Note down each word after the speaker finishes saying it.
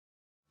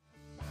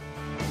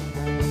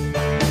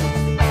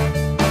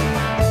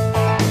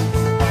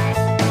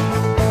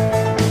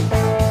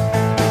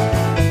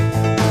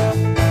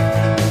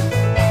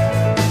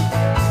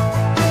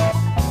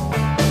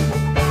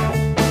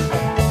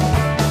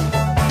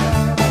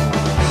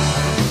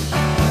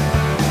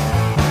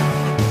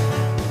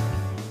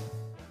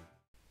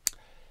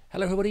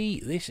Hello everybody,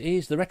 this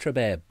is the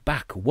RetroBear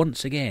back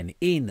once again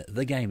in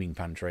the gaming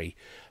pantry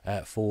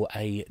for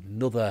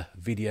another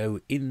video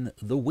in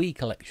the Wii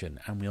collection,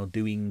 and we are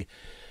doing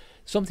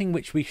something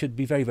which we should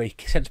be very, very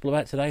sensible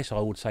about today, so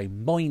I would say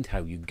mind how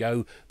you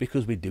go,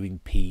 because we're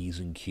doing P's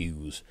and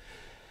Q's.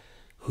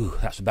 Whew,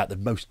 that's about the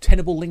most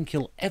tenable link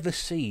you'll ever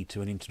see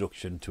to an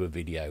introduction to a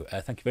video.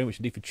 Thank you very much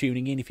indeed for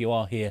tuning in. If you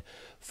are here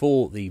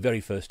for the very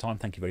first time,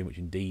 thank you very much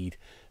indeed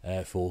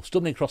for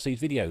stumbling across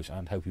these videos,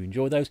 and hope you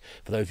enjoy those.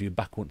 For those of you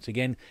back once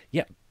again,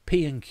 yep,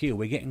 P and Q,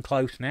 we're getting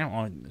close now.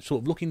 I'm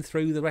sort of looking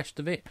through the rest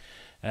of it,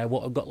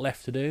 what I've got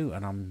left to do,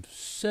 and I'm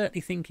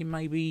certainly thinking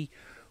maybe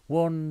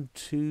one,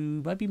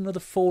 two, maybe another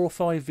 4 or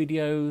 5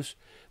 videos,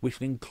 which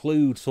will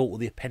include sort of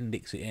the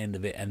appendix at the end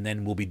of it, and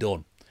then we'll be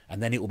done.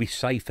 And then it will be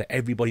safe for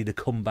everybody to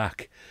come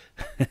back,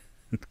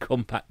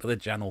 come back to the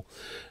channel.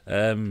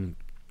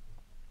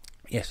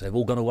 Yes, they've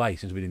all gone away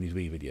since we've been doing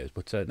these Wii videos.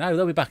 But no,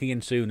 they'll be back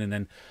again soon, and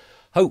then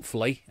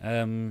hopefully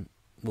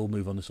we'll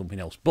move on to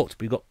something else. But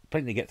we've got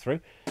plenty to get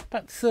through.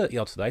 About 30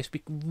 odd today, so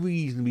it's a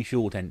reasonably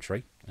short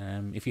entry.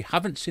 If you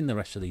haven't seen the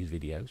rest of these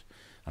videos,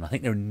 and I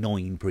think there are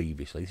 9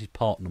 previously, this is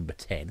part number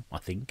 10, I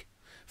think,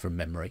 from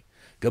memory.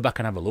 Go back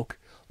and have a look.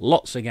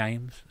 Lots of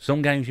games.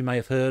 Some games you may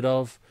have heard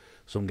of.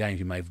 Some games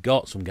you may have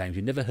got, some games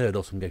you never heard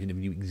of, some games you never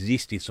knew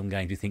existed, some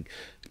games you think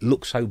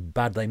look so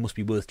bad they must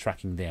be worth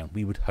tracking down.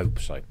 We would hope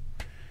so.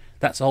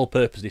 That's the whole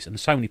purpose of this, and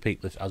so many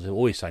people, as I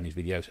always say in these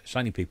videos, so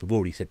many people have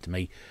already said to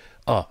me,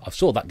 oh, I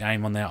saw that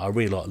game on there, I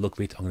really like the look of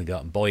it, I'm going to go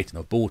out and buy it, and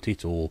I've bought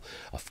it, or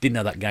I didn't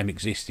know that game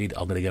existed,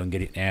 I'm going to go and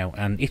get it now,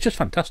 and it's just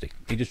fantastic.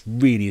 It just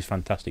really is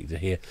fantastic to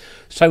hear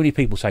so many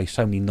people say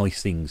so many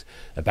nice things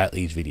about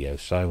these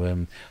videos.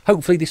 So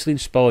hopefully this will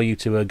inspire you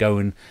to go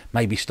and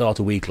maybe start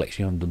a Wii collection if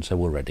you haven't done so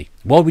already.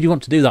 Why would you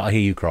want to do that, I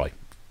hear you cry?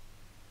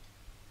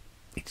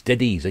 It's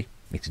dead easy.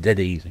 It's dead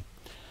easy.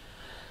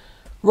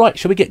 Right,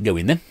 shall we get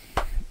going then?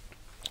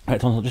 Right,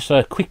 just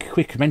a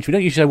quick mention. We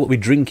don't usually say what we're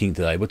drinking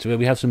today, but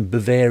we have some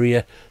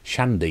Bavaria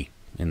Shandy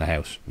in the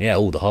house. Yeah,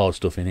 all the hard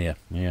stuff in here.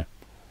 Yeah,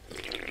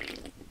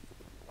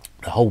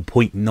 the whole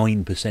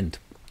 0.9%.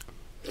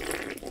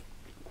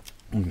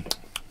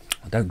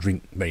 I don't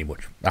drink very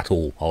much at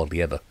all,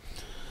 hardly ever.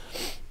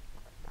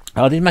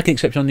 I didn't make an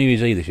exception on New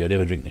Year's Eve this year. I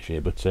never drink this year,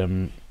 but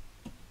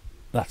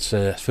that's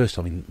the first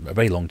time in a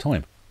very long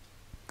time.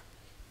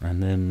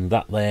 And then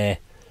that there.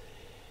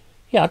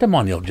 Yeah, I don't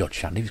mind the old Judge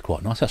Shandy, it's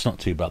quite nice. That's not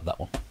too bad, that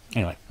one.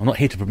 Anyway, I'm not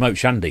here to promote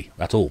Shandy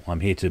at all. I'm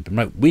here to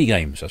promote Wii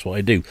games. That's what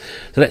I do.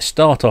 So let's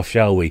start off,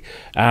 shall we?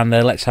 And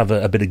let's have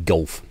a bit of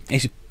golf.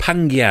 It's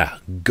Pangia,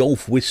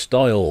 golf with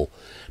style.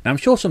 Now, I'm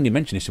sure somebody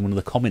mentioned this in one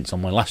of the comments on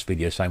my last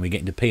video, saying we're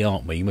getting to P,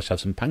 aren't we? You must have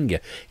some Pangia.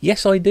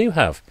 Yes, I do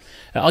have.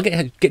 I'll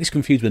get this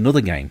confused with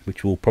another game,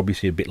 which we'll probably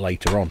see a bit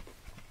later on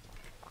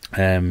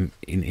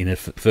in a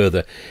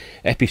further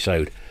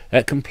episode.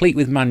 Complete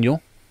with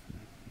manual.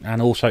 And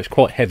also it's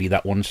quite heavy,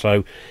 that one,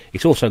 so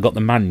it's also got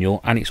the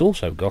manual, and it's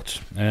also got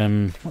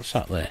what's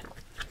that there?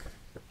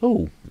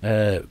 Oh,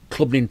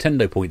 Club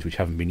Nintendo points which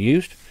haven't been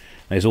used.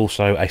 There's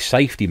also a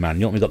safety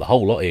manual. We've got the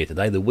whole lot here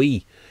today. The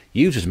Wii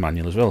user's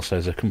manual as well, so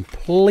there's a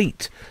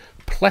complete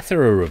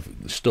plethora of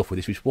stuff with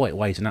this, which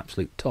weighs an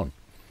absolute ton.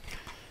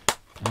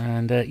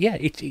 And yeah,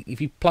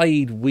 if you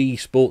played Wii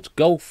Sports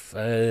Golf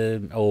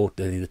or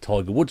the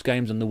Tiger Woods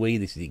games on the Wii,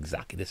 this is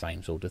exactly the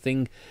same sort of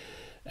thing.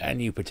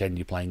 And you pretend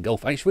you're playing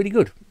golf, and it's really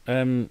good.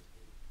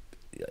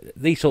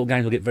 These sort of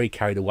games will get very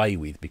carried away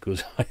with,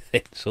 because I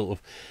then sort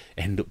of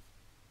end up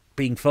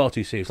being far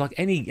too serious. Like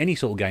any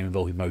sort of game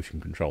involving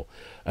motion control,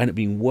 I end up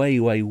being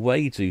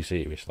way too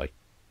seriously,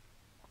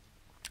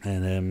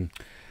 and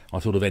I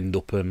sort of end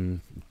up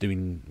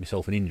doing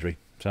myself an injury.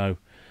 So,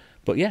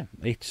 but yeah,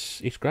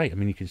 it's great. I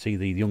mean, you can see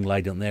the young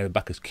lady on there,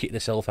 back has kitted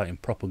herself out in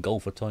proper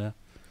golf attire.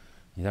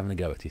 He's having a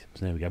go at it.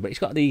 So there we go. But it's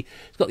got the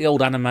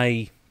old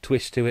anime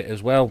twist to it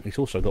as well. It's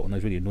also got one of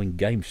those really annoying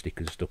game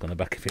stickers stuck on the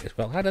back of it as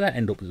well. How did that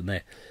end up in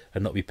there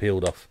and not be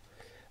peeled off?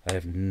 I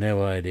have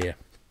no idea.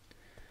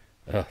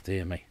 Oh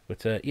dear me.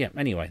 But yeah,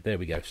 anyway, there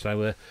we go.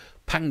 So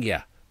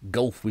Pangia,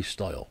 golf with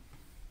style.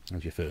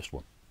 That's your first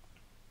one.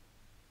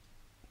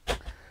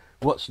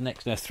 What's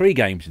next? There are 3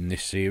 games in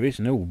this series,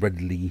 and all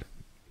readily,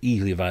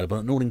 easily available,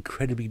 and all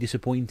incredibly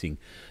disappointing.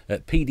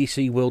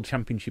 PDC World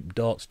Championship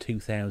Darts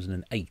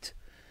 2008.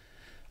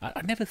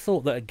 I never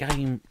thought that a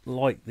game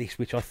like this,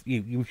 which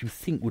you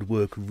think would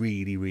work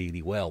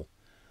really well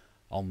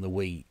on the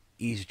Wii,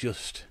 is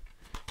just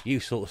you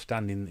sort of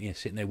standing,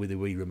 sitting there with the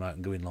Wii remote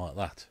and going like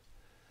that.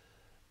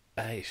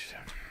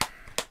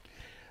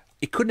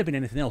 It couldn't have been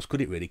anything else,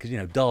 could it? Really, because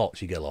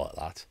darts you go like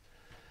that.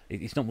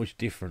 It's not much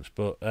difference,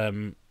 but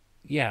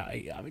yeah,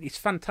 I mean it's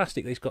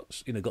fantastic. It's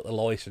got got the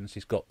license.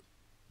 It's got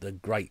the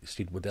great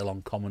Sid Waddell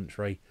on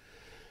commentary.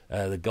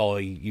 The guy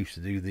used to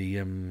do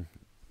the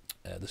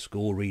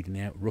score reading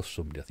out, Russ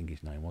somebody I think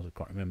his name was, I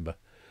can't remember.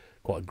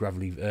 Quite a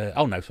gravelly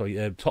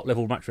top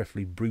level match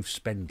referee Bruce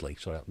Spendley.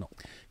 Sorry, I've not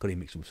got him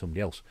mixed up with somebody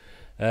else.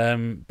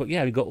 But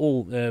yeah, we've got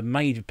all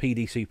major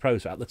PDC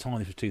pros. At the time,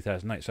 this was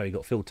 2008, so you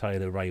got Phil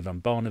Taylor, Ray Van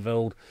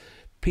Barneveld,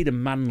 Peter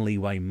Manley,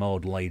 Wayne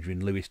Mardle,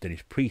 Adrian Lewis,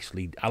 Dennis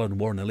Priestley, Alan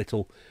Warren a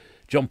little,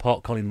 John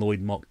Park, Colin Lloyd,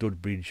 Mark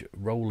Dudbridge,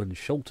 Roland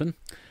Shelton,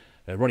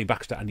 Ronnie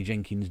Baxter, Andy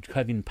Jenkins,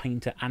 Kevin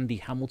Painter, Andy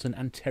Hamilton,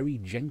 and Terry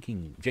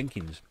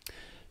Jenkins.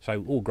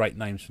 So all great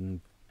names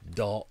from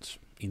darts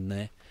in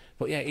there.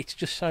 But yeah, it's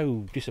just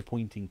so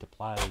disappointing to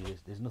play.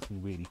 There's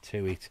nothing really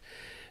to it.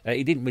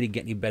 It didn't really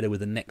get any better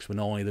with the next one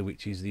either,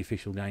 which is the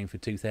official game for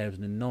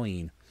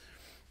 2009.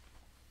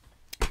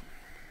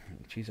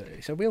 Which is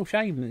it's a real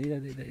shame.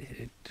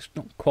 It's just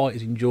not quite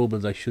as enjoyable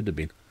as they should have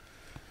been.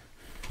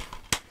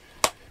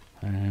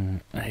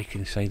 You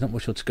can say not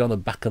much to go on the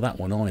back of that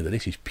one either.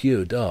 This is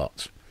pure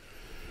darts.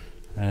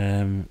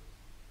 Yeah,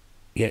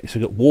 so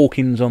you've got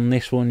walk-ins on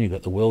this one. You've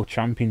got the World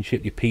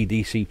Championship, your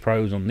PDC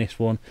Pros on this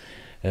one.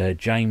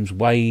 James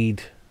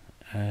Wade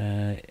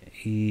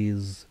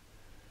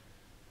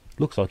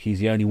looks like he's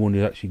the only one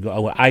who's actually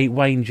got.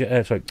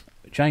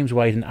 James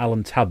Wade and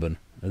Alan Tabban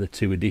are the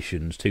two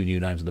additions, two new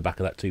names on the back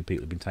of that. Two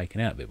people have been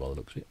taken out a bit by the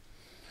looks of it.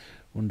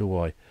 Wonder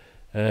why.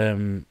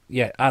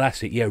 Yeah,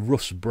 that's it. Yeah,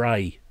 Russ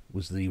Bray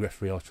was the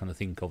referee I was trying to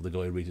think of, the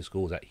guy who reads the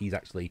scores out. He's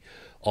actually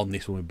on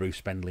this one with Bruce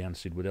Spendley and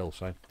Sid Waddell.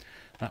 So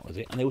that was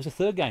it. And there was a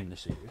third game in the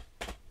series.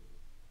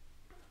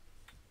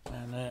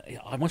 And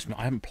I must admit,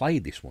 I haven't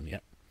played this one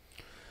yet.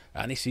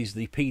 And this is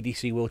the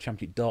PDC World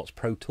Championship Darts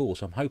Pro Tour,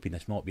 so I'm hoping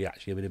this might be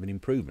actually a bit of an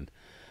improvement.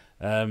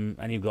 And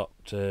you've got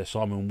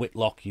Simon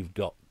Whitlock, you've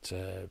got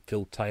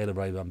Phil Taylor,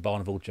 Ray Van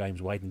Barneveld, James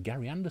Wade, and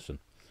Gary Anderson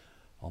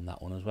on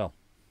that one as well.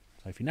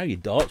 So if you know your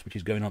darts, which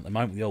is going on at the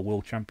moment, the old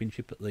World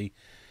Championship at the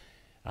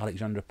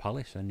Alexandra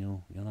Palace, and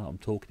you'll know what I'm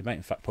talking about.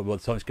 In fact, probably by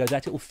the time it goes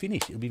out, it'll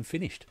have been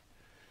finished.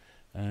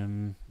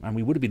 And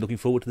we would have been looking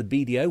forward to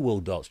the BDO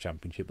World Darts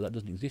Championship, but that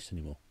doesn't exist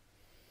anymore.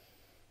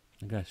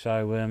 Okay,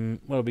 so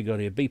what have we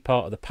got here? Be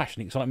part of the passion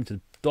and excitement of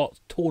the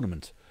darts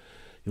tournament.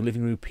 Your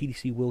living room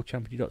PDC World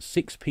Championship.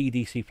 6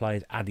 PDC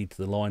players added to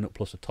the lineup,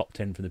 plus a top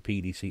 10 from the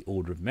PDC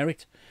Order of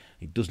Merit.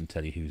 It doesn't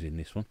tell you who's in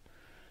this one.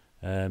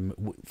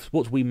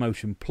 Sports Wii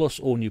Motion Plus,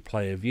 all new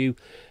player view.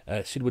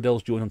 Sid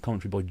Waddell's joined on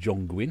commentary by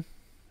John Gwynn.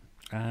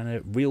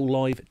 And real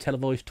live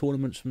televised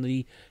tournaments from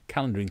the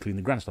calendar, including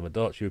the Grand Slam of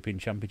Darts European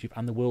Championship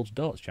and the World's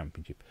Darts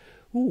Championship.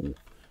 Ooh,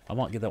 I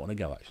might give that one a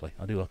go, actually.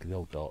 I do like the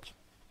old darts.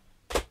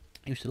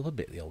 I used to love a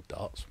bit of the old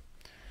darts.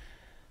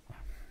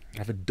 I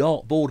have a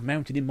dartboard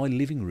mounted in my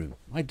living room.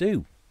 I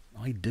do.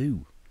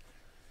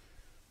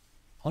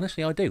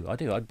 Honestly, I do. I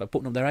put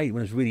them up there when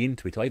I was really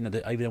into it. I even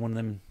had one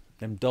of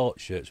them dart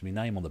shirts with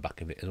my name on the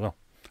back of it as well.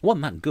 It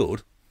wasn't that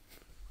good.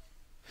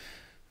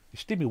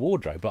 It's still in my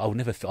wardrobe, but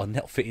I'll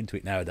not fit into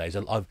it nowadays.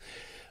 A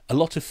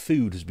lot of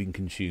food has been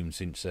consumed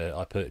since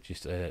I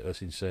purchased,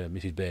 since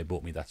Mrs. Bear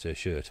bought me that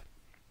shirt.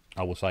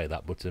 I will say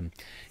that, but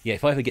yeah,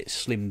 if I ever get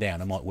slimmed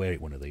down, I might wear it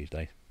one of these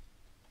days.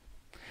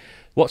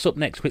 What's up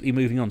next? Quickly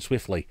moving on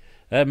swiftly.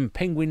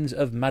 Penguins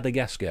of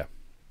Madagascar.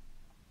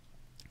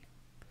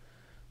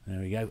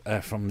 There we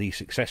go. From the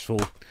successful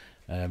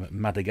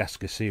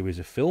Madagascar series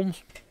of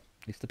films.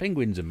 It's the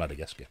Penguins of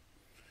Madagascar.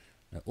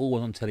 They're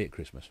always on telly at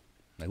Christmas.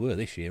 They were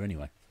this year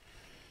anyway.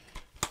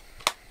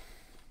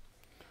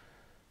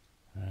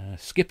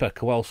 Skipper,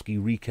 Kowalski,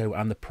 Rico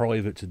and the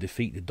Private to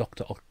defeat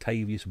Dr.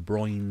 Octavius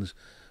Brine's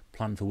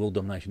plan for world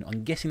domination.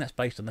 I'm guessing that's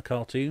based on the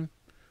cartoon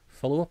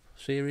follow-up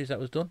series that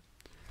was done.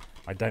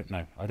 I don't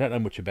know. I don't know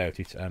much about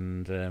it,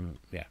 and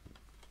yeah,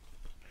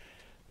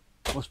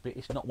 must be.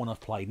 It's not one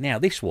I've played. Now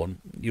this one,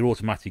 you're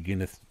automatically going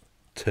to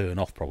turn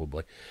off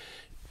probably.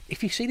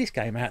 If you see this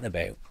game out and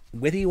about,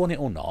 whether you want it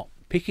or not,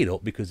 pick it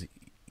up because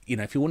you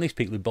know if you're one of these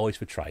people who buys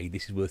for trade,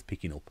 this is worth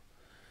picking up.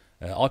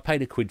 I paid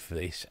 £1 for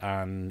this,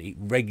 and it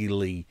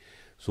regularly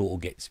sort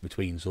of gets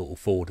between sort of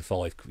 4 to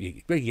 5.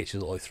 It regularly gets you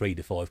like £3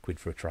 to £5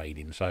 for a trade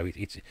in. So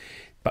it's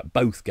but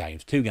both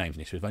games, 2 games in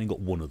this. We've only got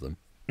one of them.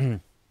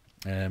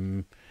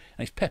 And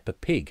it's Peppa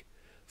Pig,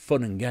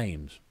 fun and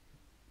games.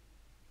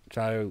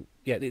 So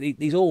yeah,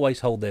 these always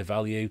hold their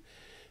value.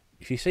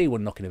 If you see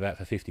one knocking about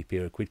for 50p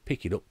or £1,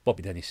 pick it up, bob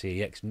it down your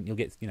CEX, and you'll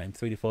get £3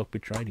 to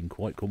 £5 trading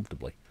quite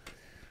comfortably.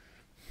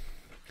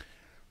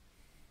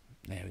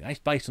 There we go. It's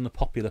based on the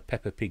popular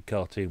Peppa Pig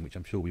cartoon, which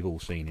I'm sure we've all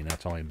seen in our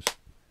times.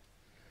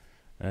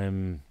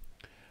 I'm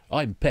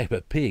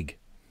Peppa Pig.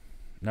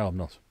 No, I'm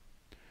not.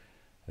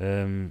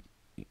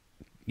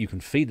 You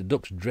can feed the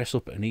ducks, dress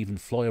up, and even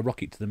fly a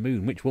rocket to the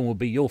moon. Which one will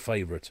be your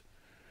favourite?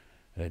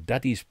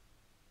 Daddy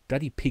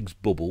Pig's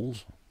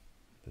Bubbles.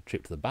 A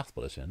trip to the bath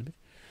by the sound of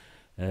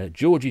it.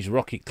 George's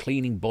Rocket,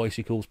 cleaning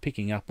bicycles,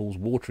 picking apples,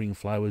 watering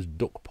flowers,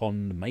 duck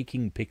pond,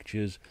 making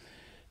pictures,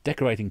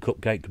 decorating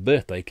cupcake,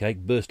 birthday cake,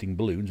 bursting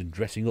balloons, and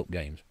dressing up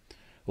games.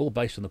 All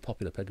based on the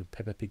popular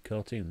Peppa Pig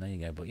cartoon. There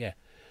you go. But yeah,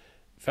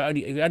 the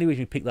only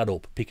reason you pick that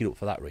up, pick it up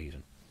for that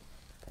reason.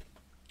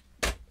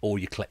 Or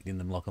you're collecting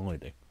them like I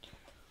do.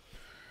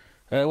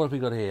 What have we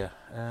got here?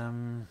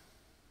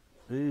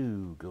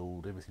 Ooh,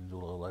 gold. Everything's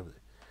all over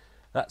it.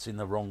 That's in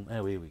the wrong...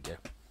 Oh, here we go.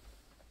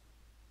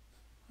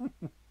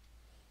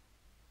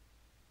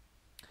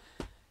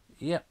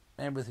 Yep,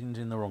 everything's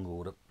in the wrong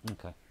order.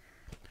 Okay.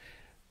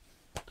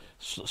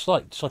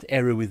 Slight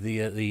error with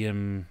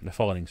the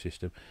filing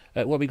system.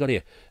 What have we got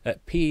here?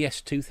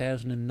 PES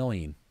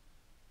 2009.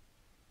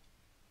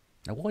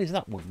 Now, why is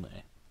that one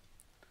there?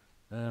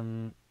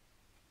 and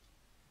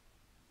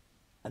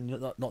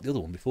not the other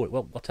one before it.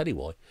 Well, I'll tell you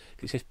why.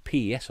 It says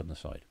PES on the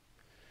side.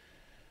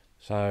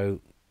 So,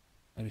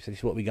 let me say, this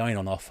is what we're going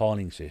on our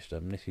filing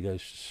system. This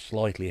goes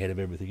slightly ahead of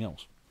everything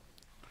else.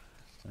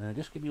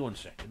 Just give me 1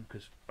 second,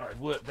 because I've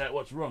worked out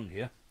what's wrong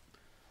here.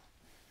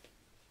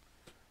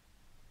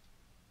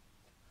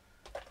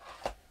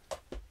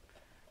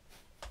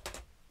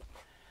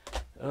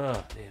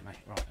 Oh, dear mate.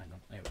 Right, hang on.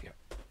 There we go.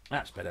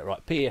 That's better.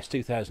 Right, PES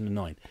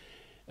 2009.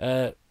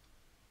 Yeah,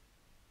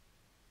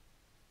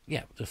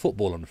 there's a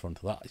football on the front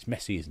of that. It's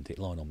Messi, isn't it?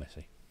 Lionel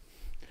Messi.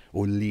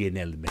 Or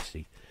Lionel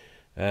Messi.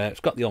 It's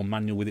got the old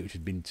manual with it, which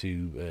has been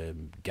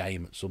to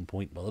game at some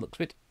point by the looks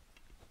of it.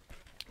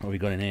 What have we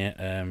got in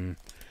here?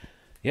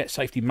 Yeah,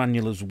 safety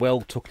manual as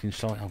well, tucked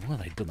inside. Oh, well,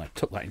 they've done that.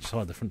 Tucked that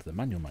inside the front of the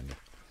manual.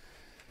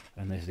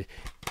 And there's the...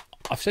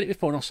 I've said it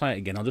before and I'll say it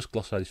again. I'll just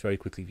gloss over this very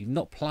quickly. If you've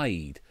not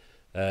played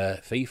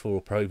FIFA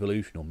or Pro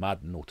Evolution or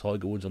Madden or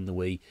Tiger Woods on the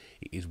Wii,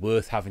 it is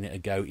worth having it a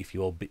go if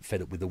you're a bit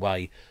fed up with the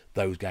way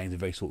those games are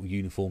very sort of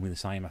uniformly the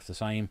same after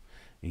same,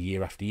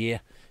 year after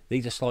year.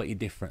 These are slightly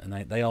different,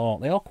 and they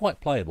are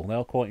quite playable. They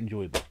are quite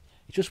enjoyable.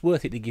 It's just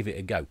worth it to give it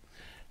a go.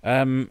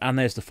 And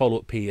there's the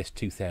follow-up PES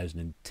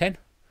 2010,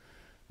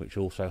 which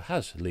also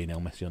has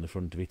Lionel Messi on the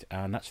front of it,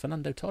 and that's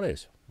Fernando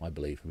Torres, I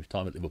believe, from his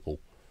time at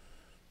Liverpool.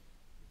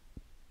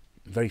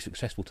 Very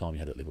successful time he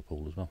had at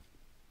Liverpool as well.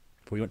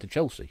 Before he went to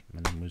Chelsea,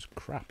 and then was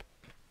crap.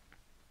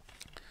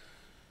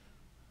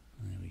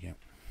 There we go.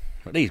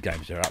 But these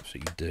games are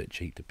absolutely dirt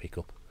cheap to pick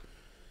up.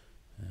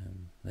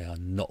 They are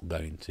not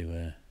going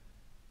to...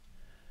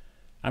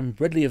 and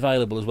readily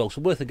available as well,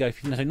 so worth a go.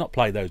 If you've not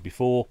played those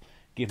before,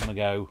 give them a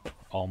go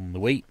on the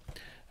Wii.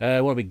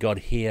 What have we got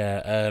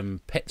here?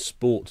 Pet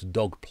Sports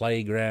Dog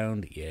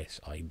Playground. Yes,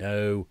 I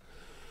know.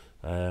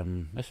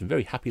 There's some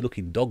very happy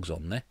looking dogs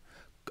on there.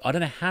 I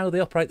don't know how they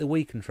operate the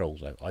Wii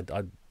controls though. I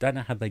don't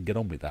know how they get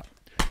on with that.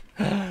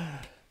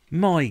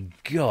 My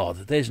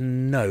God, there's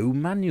no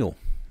manual.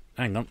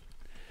 Hang on.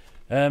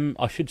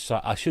 I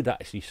should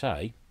actually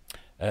say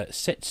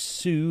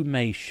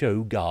Setsume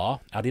Sho ga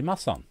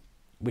arimasan,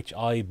 which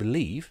I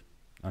believe,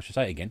 I should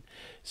say it again,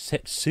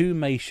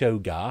 Setsume Sho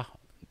ga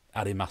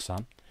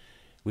arimasan,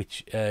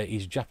 which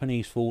is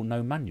Japanese for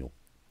no manual.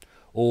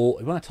 Or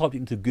when I typed it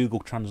into Google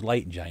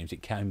Translate, James,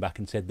 it came back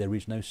and said there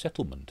is no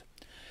settlement.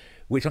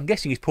 Which I'm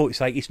guessing is probably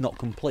say it's not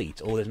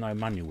complete, or there's no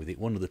manual with it.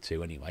 One of the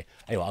two, anyway.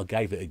 Anyway, I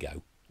gave it a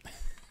go.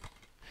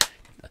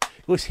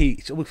 I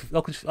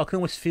can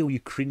almost feel you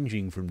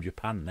cringing from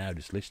Japan now,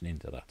 just listening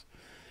to that.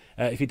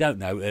 If you don't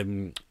know,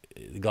 the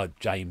guy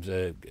James,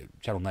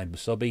 channel name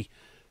Musabi,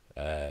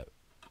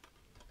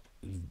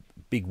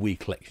 big Wii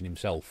collection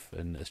himself,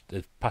 and has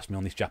passed me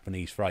on this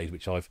Japanese phrase,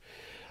 which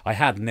I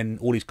had, and then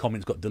all his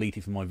comments got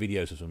deleted from my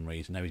videos for some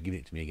reason. Now he's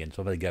giving it to me again,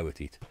 so I've had a go at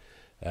it.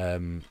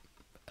 And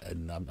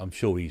I'm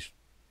sure he's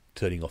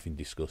turning off in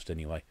disgust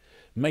anyway.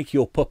 Make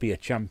your puppy a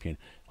champion.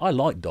 I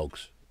like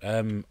dogs.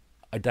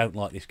 I don't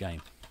like this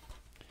game.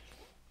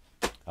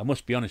 I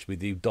must be honest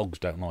with you, dogs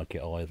don't like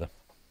it either.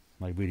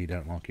 They really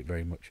don't like it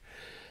very much.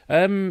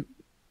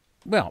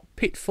 Well,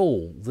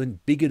 Pitfall, the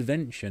big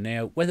adventure.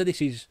 Now, whether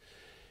this is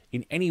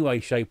in any way,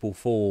 shape or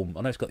form,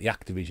 I know it's got the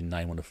Activision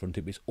name on the front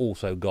of it, but it's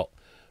also got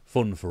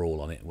Fun for All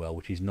on it, well,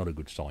 which is not a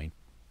good sign.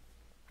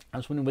 I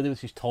was wondering whether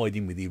this is tied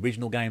in with the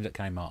original games that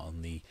came out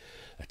on the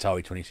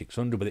Atari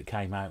 2600, but it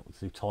came out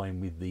through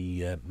time with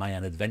the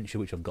Mayan Adventure,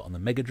 which I've got on the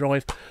Mega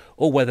Drive,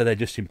 or whether they're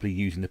just simply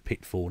using the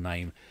Pitfall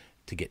name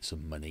to get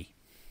some money.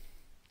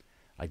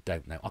 I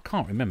don't know. I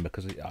can't remember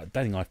because I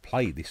don't think I've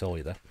played this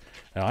either.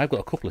 I've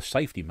got a couple of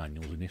safety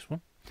manuals in this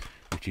one,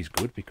 which is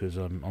good because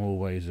I'm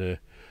always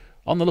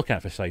on the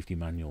lookout for safety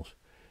manuals.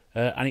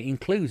 And it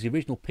includes the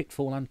original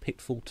Pitfall and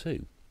Pitfall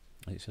 2,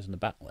 as it says in the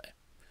back there.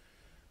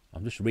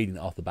 I'm just reading it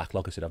off the back.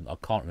 Like I said, I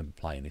can't remember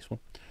playing this one.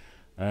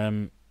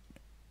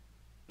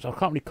 So I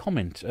can't really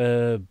comment.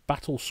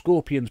 Battle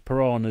Scorpions,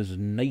 Piranhas,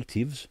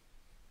 Natives.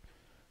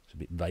 It's a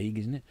bit vague,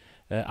 isn't it?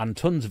 And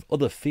tons of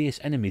other fierce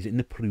enemies in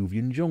the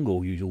Peruvian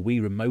jungle. Use your Wii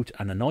remote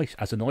and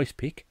as an ice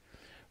pick.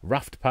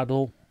 Raft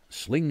paddle,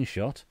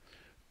 slingshot,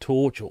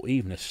 torch, or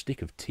even a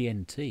stick of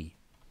TNT.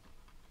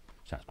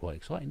 Sounds quite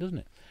exciting, doesn't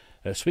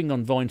it? Swing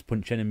on vines,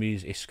 punch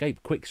enemies,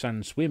 escape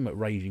quicksand, swim at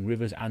raging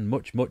rivers, and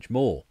much, much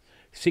more.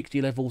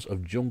 60 levels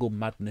of jungle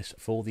madness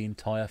for the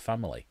entire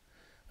family.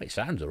 It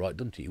sounds alright,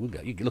 doesn't it? You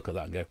can look at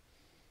that and go,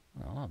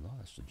 oh, no,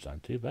 that doesn't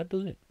sound too bad,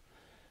 does it?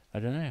 I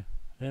don't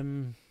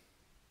know.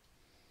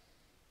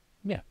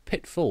 Yeah,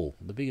 Pitfall.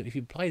 If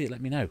you played it,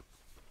 let me know.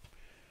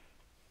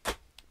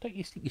 Don't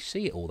you think you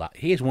see it all that?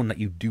 Here's one that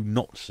you do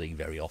not see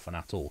very often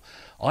at all.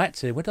 Where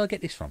did I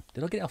get this from?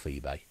 Did I get it off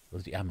eBay? Or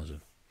was it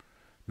Amazon?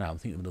 No, I'm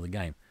thinking of another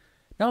game.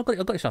 No, I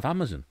got this off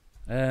Amazon.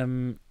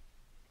 And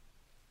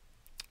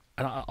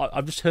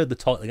I've just heard the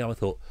title again. I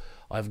thought,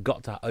 I've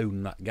got to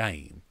own that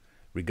game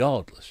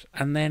regardless.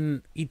 And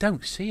then you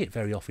don't see it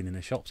very often in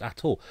the shops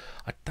at all.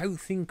 I don't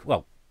think,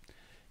 well,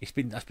 it's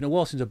been a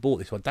while since I bought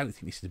this, so I don't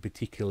think this is a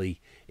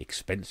particularly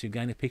expensive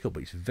game to pick up,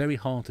 but it's very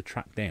hard to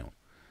track down.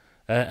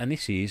 And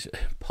this is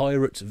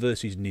Pirates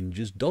vs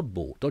Ninjas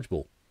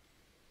Dodgeball.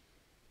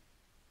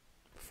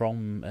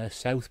 from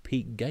South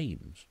Peak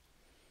Games.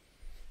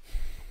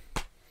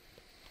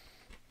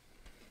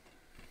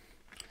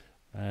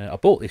 I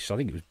bought this, I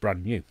think it was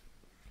brand new.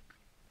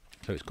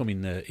 So it's come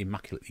in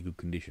immaculately good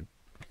condition.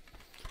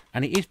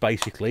 And it is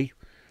basically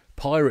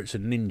pirates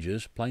and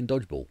ninjas playing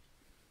dodgeball.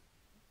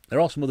 There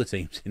are some other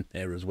teams in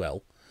there as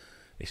well.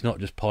 It's not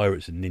just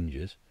pirates and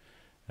ninjas.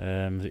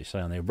 As it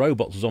say on there,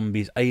 robots,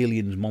 zombies,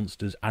 aliens,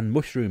 monsters, and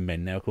mushroom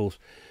men. Now, of course,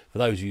 for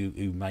those of you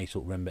who may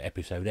sort of remember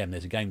episode M,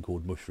 there's a game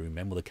called Mushroom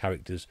Men, where the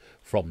characters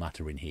from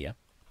that are in here.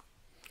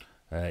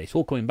 It's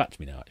all coming back to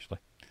me now, actually.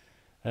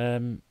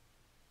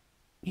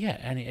 Yeah,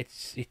 and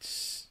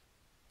it's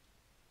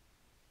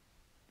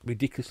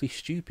ridiculously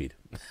stupid.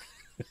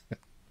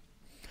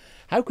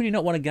 How could you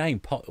not want a game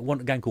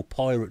called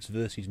Pirates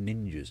versus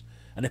Ninjas,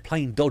 and they're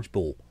playing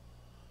dodgeball?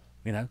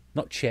 You know,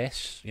 not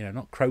chess, you know,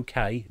 not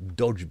croquet,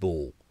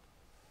 dodgeball.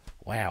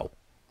 Wow.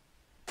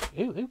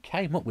 Who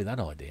came up with that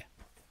idea?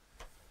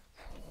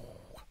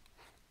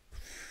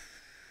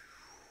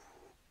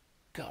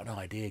 Got an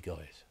idea,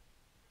 guys.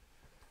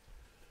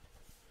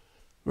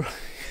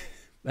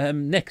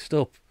 Next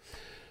up,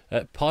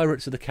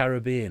 Pirates of the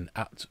Caribbean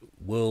at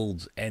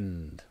World's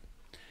End,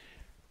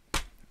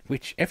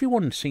 which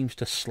everyone seems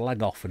to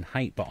slag off and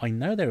hate, but I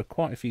know there are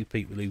quite a few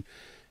people who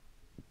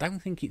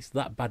don't think it's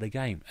that bad a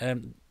game.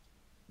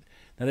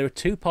 Now, there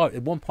are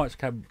one Pirates of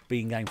the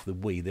Caribbean game for the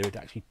Wii. There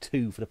are actually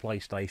two for the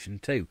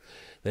PlayStation 2.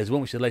 There's one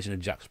which is The Legend of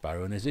Jack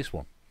Sparrow, and there's this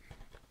one.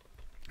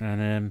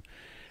 And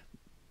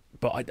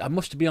but I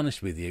must be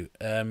honest with you,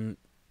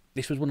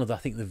 this was one of the, I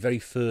think, the very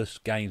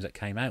first games that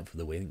came out for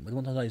the Wii. It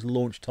wasn't its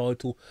launch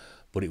title,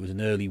 but it was an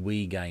early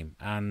Wii game,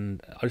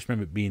 and I just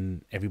remember it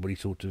being everybody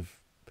sort of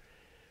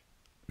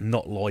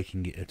not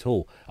liking it at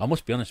all. I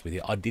must be honest with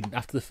you, I didn't.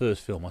 After the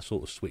first film, I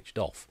sort of switched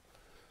off.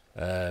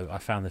 I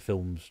found the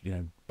films, you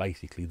know,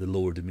 basically the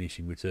law of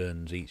diminishing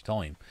returns each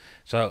time.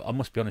 So I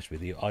must be honest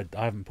with you, I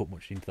haven't put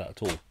much into that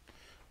at all.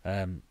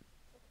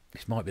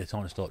 This might be the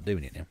time to start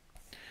doing it now.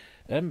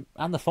 And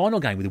the final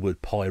game with the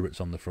word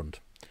pirates on the front.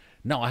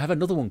 No, I have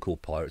another one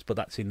called Pirates, but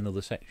that's in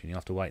another section. You'll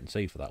have to wait and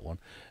see for that one.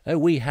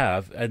 We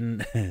have,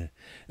 and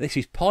this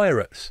is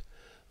Pirates,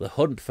 the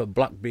hunt for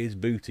Blackbeard's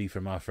booty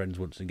from our friends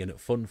once again at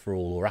Fun for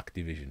All or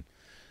Activision.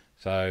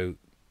 So,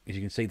 as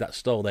you can see, that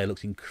style there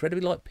looks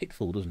incredibly like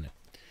Pitfall, doesn't it?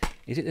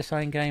 Is it the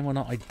same game or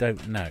not? I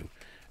don't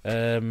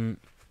know.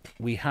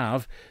 We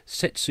have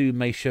Setsu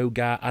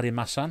Meishoga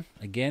Arimasan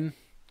again.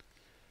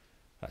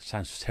 That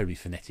sounds terribly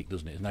phonetic,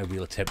 doesn't it? There's no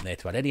real attempt there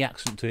to add any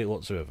accent to it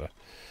whatsoever.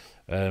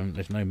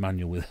 There's no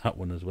manual with that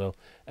one as well.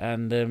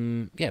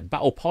 And, yeah,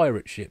 battle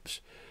pirate ships,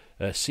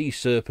 sea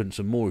serpents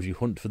and more as you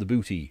hunt for the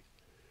booty.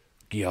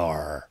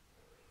 Gyar.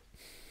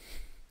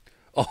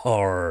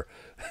 Arr.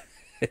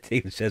 It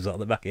even says that on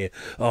the back here.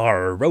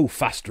 Arr, row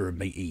faster,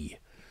 matey.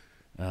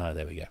 Ah,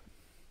 there we go.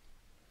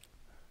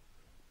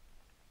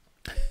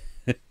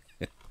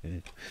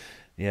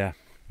 Yeah.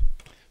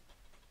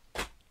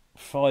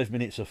 5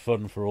 minutes of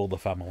fun for all the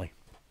family.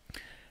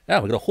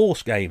 Oh, we've got a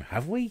horse game,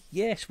 have we?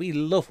 Yes, we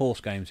love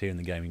horse games here in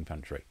the Gaming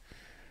Pantry.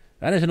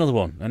 And there's another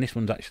one, and this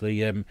one's actually,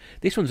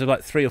 this one's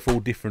like 3 or 4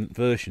 different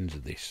versions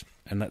of this.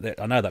 And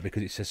I know that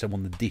because it says so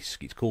on the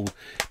disc. It's called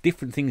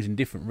different things in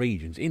different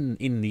regions.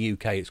 In the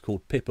UK, it's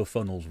called Pippa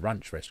Funnell's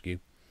Ranch Rescue.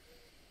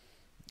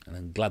 And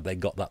I'm glad they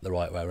got that the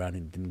right way around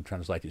and didn't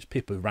translate it. It's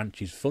Pippa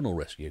Ranch's Funnel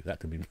Rescue. That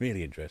could be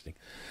really interesting.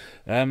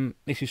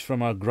 This is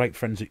from our great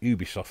friends at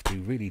Ubisoft,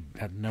 who really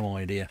had no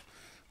idea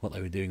what they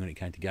were doing when it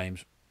came to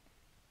games.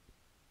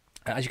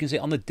 As you can see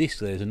on the disc,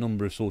 there's a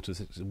number of sort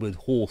of with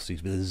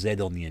horses with a Z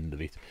on the end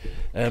of it.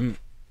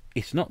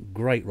 It's not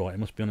great, right? I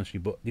must be honest with you,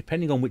 but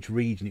depending on which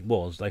region it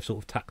was, they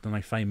sort of tacked on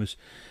a famous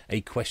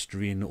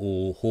equestrian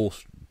or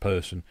horse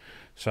person.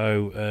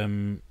 So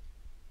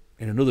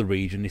in another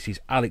region, this is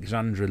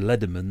Alexandra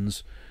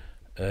Lederman's,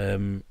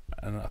 and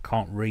I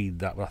can't read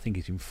that, but I think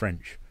it's in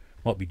French.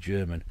 Might be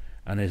German.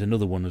 And there's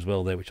another one as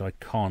well there, which I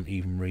can't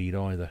even read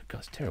either. God,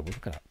 it's terrible.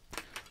 Look at that.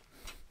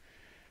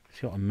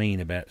 See what I mean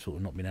about sort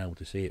of not being able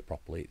to see it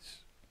properly?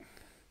 It's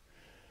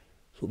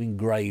sort of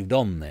engraved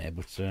on there,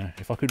 but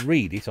if I could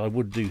read it, I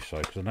would do so,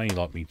 because I know you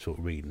like me sort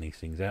of reading these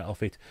things out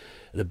of it.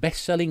 The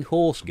best-selling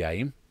horse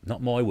game,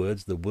 not my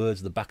words, the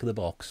words at the back of the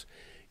box,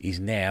 is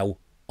now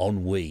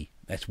on Wii.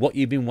 That's what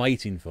you've been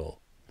waiting for.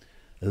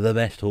 The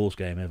best horse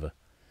game ever.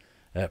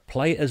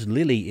 Play as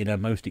Lily in her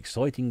most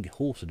exciting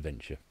horse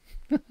adventure.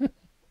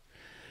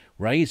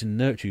 Raise and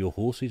nurture your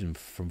horses and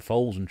from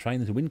foals and train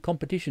them to win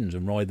competitions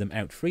and ride them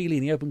out freely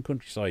in the open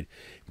countryside,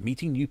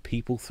 meeting new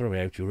people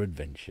throughout your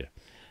adventure.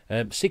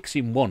 6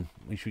 in 1,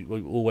 which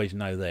we always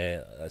know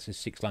there. That's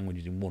 6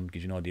 languages in 1,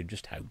 gives you an idea of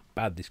just how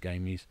bad this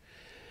game is.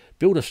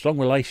 Build a strong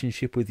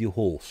relationship with your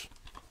horse.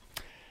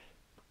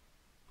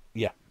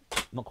 Yeah,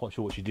 not quite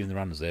sure what she's doing the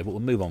runners there, but we'll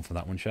move on from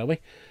that one, shall we?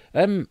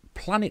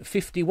 Planet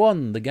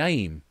 51, the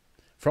game.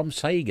 From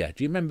Sega.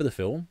 Do you remember the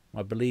film?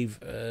 I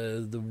believe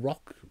The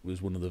Rock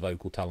was one of the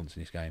vocal talents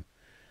in this game.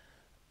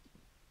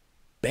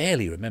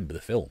 Barely remember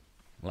the film,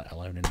 let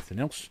alone anything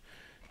else.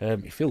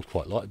 It feels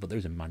quite light, but there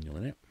is a manual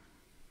in it.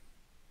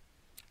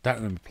 Don't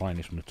remember playing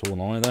this one at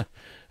all either.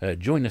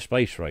 Join the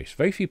Space Race.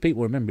 Very few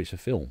people remember it's a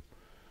film.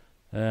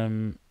 I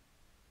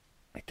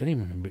don't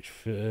even remember which.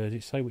 Does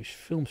it say which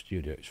film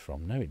studio it's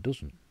from? No, it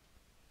doesn't.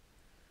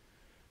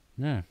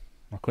 No,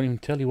 I couldn't even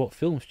tell you what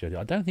film studio.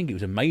 I don't think it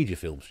was a major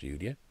film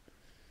studio.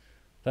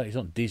 That is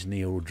not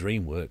Disney or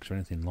DreamWorks or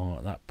anything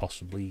like that.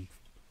 Possibly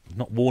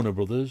not Warner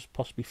Brothers.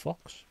 Possibly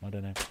Fox. I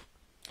don't know.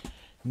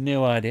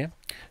 No idea.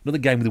 Another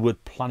game with the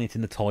word planet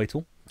in the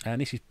title,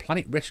 and this is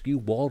Planet Rescue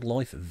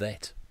Wildlife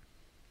Vet.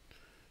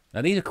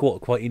 Now these are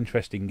quite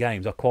interesting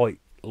games. I quite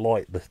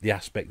like the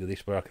aspect of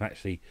this where I can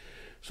actually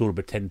sort of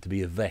pretend to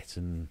be a vet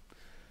and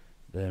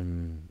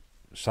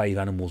save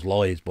animals'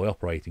 lives by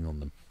operating on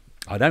them.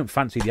 I don't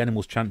fancy the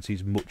animals'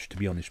 chances much, to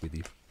be honest with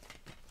you.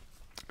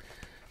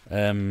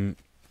 It's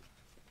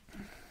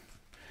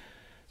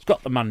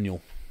got the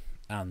manual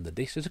and the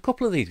disc. There's a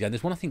couple of these games.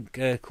 There's one I think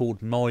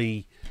called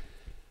My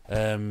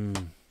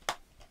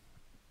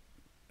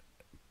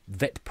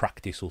Vet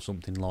Practice or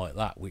something like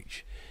that,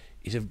 which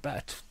is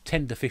about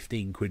 10 to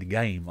 15 quid a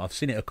game. I've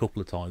seen it a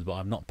couple of times, but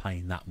I'm not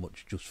paying that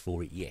much just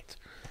for it yet.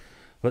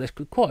 But there's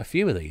quite a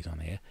few of these on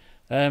here.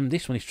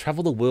 This one is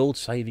Travel the World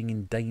Saving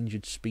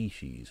Endangered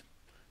Species.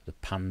 There's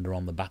a panda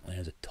on the back there,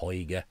 there's a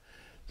tiger.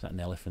 Is that an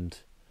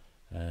elephant?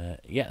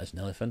 Yeah, there's an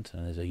elephant,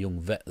 and there's a young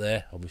vet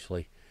there,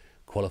 obviously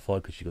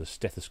qualified because she's got a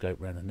stethoscope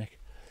around her neck.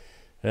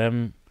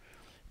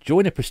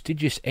 Join a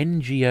prestigious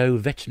NGO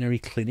veterinary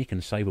clinic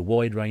and save a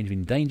wide range of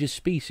endangered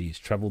species.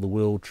 Travel the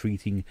world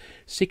treating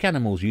sick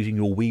animals using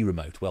your Wii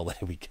remote. Well, there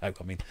we go.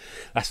 I mean,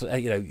 that's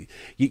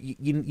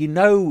you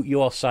know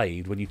you are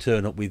saved when you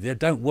turn up with,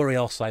 don't worry,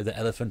 I'll save the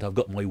elephant. I've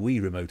got my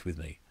Wii remote with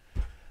me.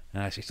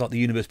 It's like the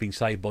universe being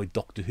saved by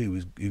Doctor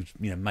Who, whose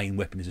main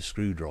weapon is a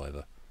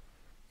screwdriver.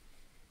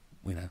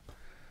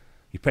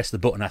 You press the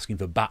button asking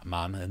for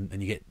Batman,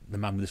 and you get the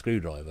man with the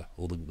screwdriver,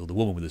 or the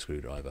woman with the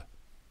screwdriver.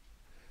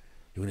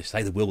 You're going to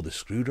save the world with a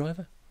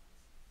screwdriver?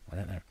 I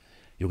don't know.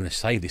 You're going to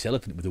save this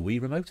elephant with a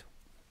Wii remote?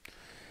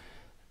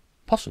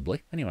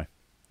 Possibly. Anyway,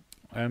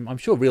 I'm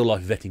sure real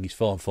life vetting is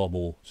far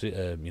more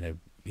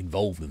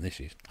involved than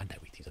this is. I know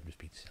it is. I'm just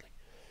being silly.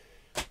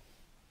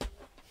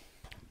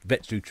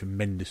 Vets do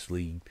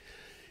tremendously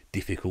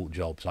difficult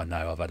jobs. I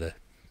know. I've had a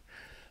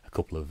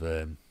couple of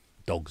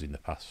dogs in the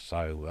past,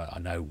 so I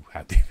know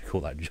how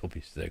difficult that job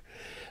is to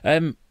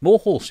do. More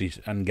horses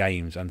and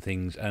games and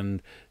things,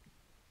 and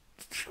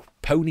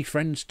Pony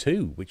Friends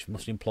 2, which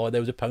must imply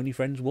there was a Pony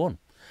Friends 1.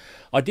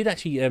 I did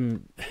actually,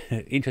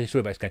 interesting story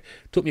about this game.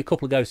 It took me a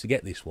couple of goes to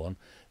get this one.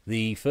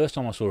 The first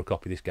time I saw a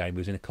copy of this game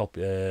was in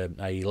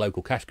a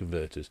local cash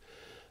converters,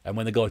 and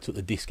when the guy took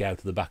the disc out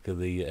of the back of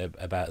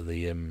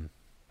the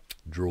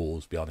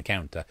drawers behind the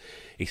counter,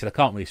 he said, I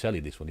can't really sell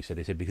you this one. He said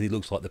because it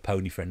looks like the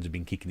Pony Friends have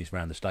been kicking this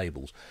around the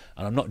stables,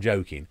 and I'm not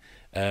joking.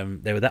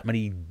 There were that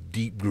many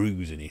deep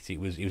grooves in it. It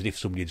was as if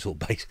somebody had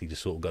basically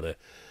got a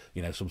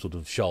some sort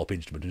of sharp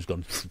instrument and just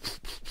gone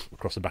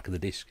across the back of the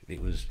disc.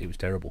 It was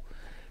terrible.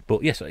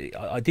 But yes,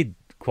 I did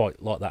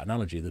quite like that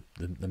analogy,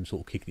 them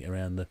sort of kicking it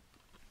around the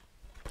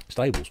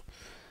stables.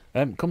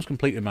 Comes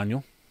complete with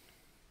manual.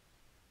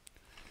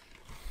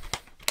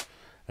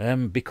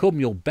 Become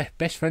your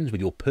best friends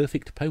with your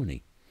perfect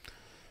pony.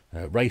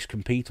 Race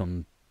compete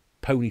on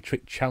pony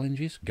trick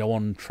challenges. Go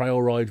on trail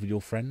rides with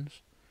your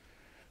friends.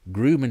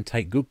 Groom and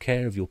take good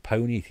care of your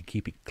pony to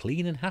keep it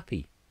clean and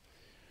happy.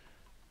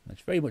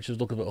 It's very much as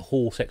looking at a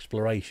horse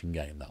exploration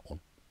game, that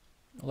one.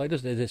 Although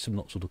there's some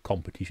sort of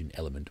competition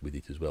element with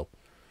it as well.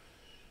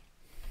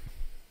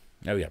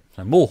 Oh yeah,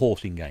 so more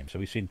horsing games. So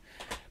we've seen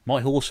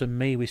My Horse and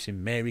Me, we've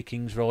seen Mary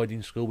King's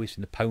Riding School, we've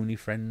seen the Pony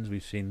Friends,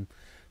 we've seen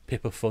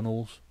Pippa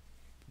Funnels,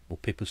 or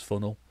Pippa's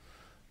Funnel.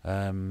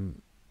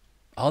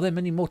 Are there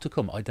many more to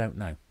come? I don't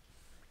know.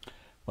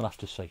 We'll have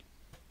to see.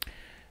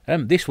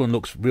 This one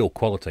looks real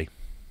quality.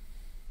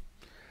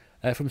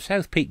 From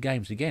South Peak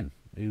Games again,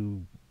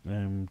 who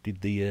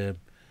did the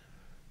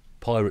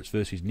Pirates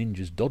versus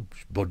Ninjas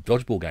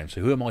dodgeball game.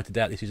 So who am I to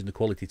doubt this isn't a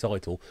quality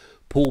title?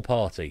 Pool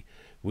Party,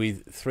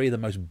 with 3 of the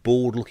most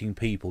bored looking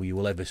people you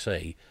will ever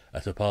see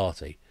at a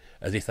party,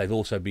 as if they've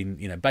also been,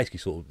 basically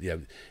sort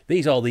of,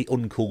 these are the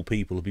uncool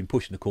people who've been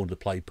pushed in the corner to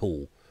play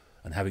pool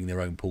and having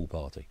their own pool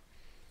party.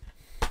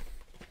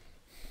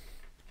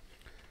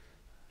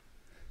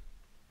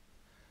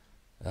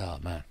 Oh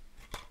man.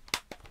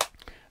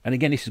 And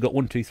again, this has got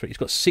 1, 2, 3. It's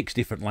got 6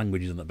 different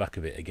languages on the back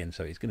of it again,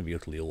 so it's going to be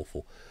utterly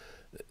awful.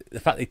 The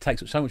fact that it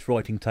takes up so much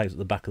writing takes at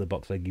the back of the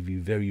box, they give you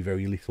very,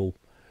 very little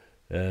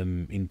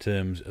in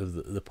terms of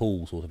the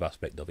pool sort of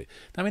aspect of it.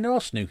 I mean, there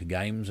are snooker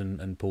games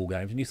and pool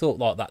games, and you thought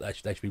like that they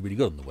should be really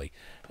good on the Wii.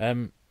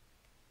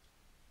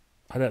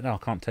 I don't know. I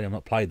can't tell you. I've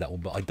not played that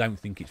one, but I don't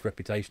think its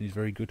reputation is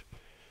very good.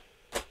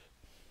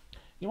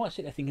 You might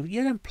sit there thinking,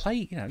 you don't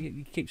play,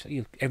 you keep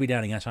saying every now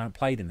and again, I haven't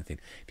played anything.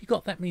 If you've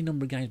got that many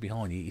number of games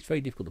behind you, it's very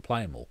difficult to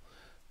play them all.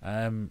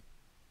 I'm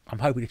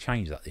hoping to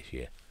change that this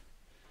year.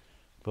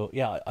 But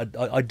yeah,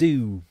 I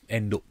do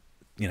end up,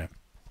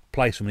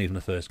 play some of these on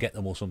the first, get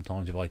them all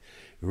sometimes if I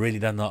really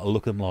don't like to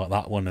look at them like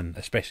that one, and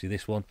especially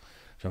this one,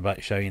 which I'm about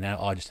to show you now.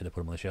 I just tend to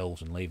put them on the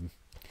shelves and leave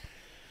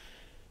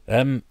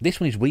This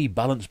one is Wii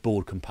Balance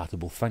Board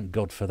compatible. Thank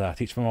God for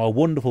that. It's from our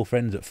wonderful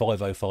friends at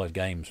 505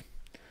 Games.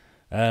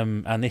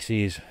 And this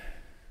is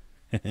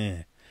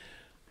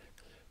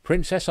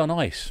Princess on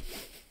Ice.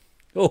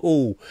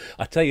 Oh,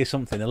 I tell you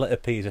something, the letter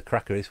P is a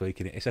cracker this week,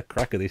 isn't it? It's a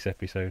cracker this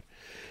episode.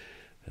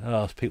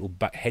 Oh, it's people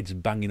heads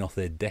banging off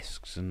their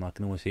desks, and I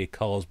can almost hear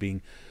cars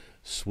being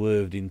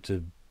swerved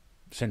into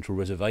central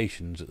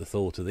reservations at the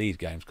thought of these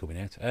games coming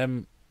out.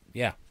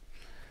 Yeah.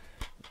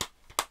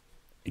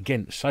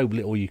 Again, so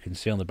little you can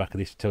see on the back of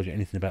this tells you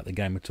anything about the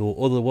game at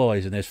all.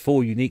 Otherwise, and there's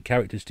 4 unique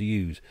characters to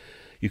use.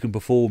 You can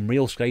perform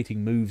real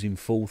skating moves in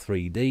full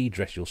 3D,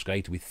 dress your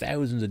skater with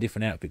thousands of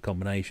different outfit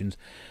combinations,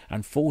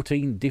 and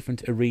 14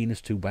 different arenas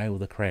to wow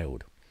the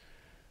crowd.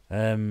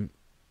 And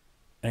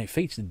it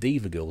features the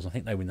Diva Girls. I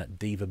think they were in that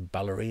Diva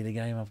Ballerina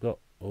game I've got,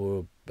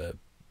 or a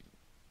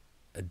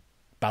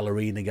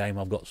ballerina game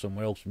I've got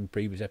somewhere else from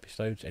previous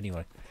episodes.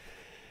 Anyway,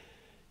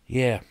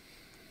 yeah.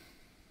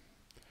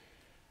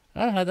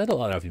 I don't know, they look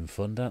like they're having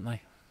fun, don't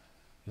they?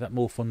 Is that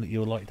more fun that you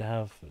would like to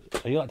have?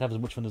 You like to have as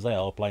much fun as they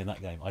are playing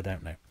that game? I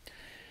don't know.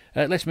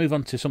 Let's move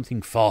on to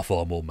something far,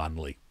 far more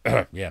manly.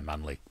 Yeah,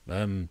 manly.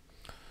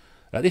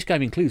 This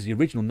game includes the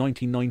original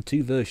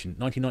 1992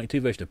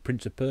 version of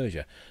Prince of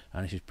Persia,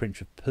 and this is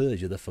Prince of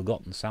Persia: The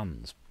Forgotten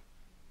Sands.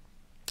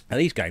 Now,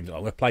 these games,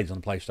 I played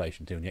on the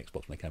PlayStation 2 and the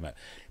Xbox when they came out,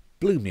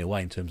 blew me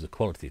away in terms of the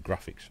quality of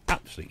graphics.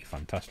 Absolutely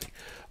fantastic.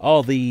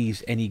 Are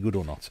these any good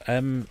or not?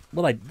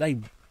 Well, they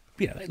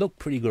look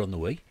pretty good on the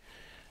Wii.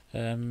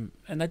 And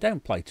they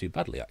don't play too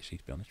badly, actually,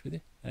 to be honest with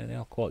you. They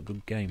are quite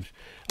good games.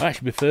 I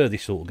actually prefer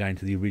this sort of game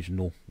to the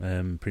original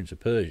Prince of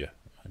Persia.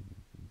 I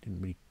didn't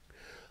really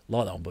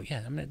like that one, but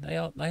yeah, I mean, they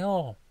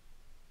are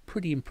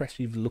pretty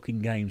impressive looking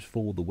games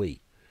for the Wii.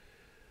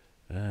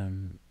 A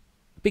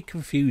bit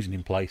confusing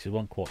in places, I'm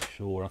not quite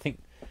sure. I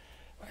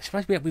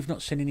suppose we've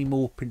not seen any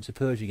more Prince of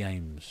Persia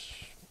games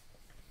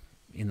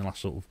in the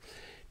last sort of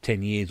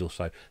 10 years or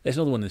so. There's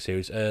another one in the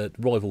series,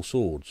 Rival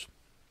Swords.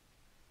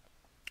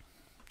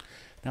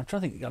 Now I'm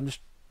trying to think. I'm just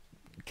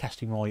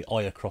casting my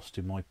eye across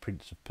to my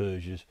Prince of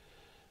Persia's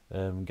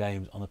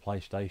games on the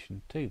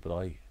PlayStation 2.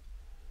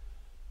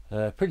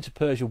 But Prince of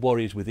Persia: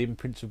 Warriors Within,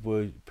 Prince of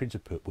Persia, Prince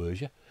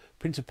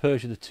of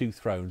Persia: The Two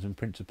Thrones, and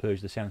Prince of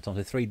Persia: The Sound of Time.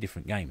 They're 3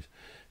 different games,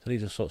 so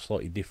these are sort of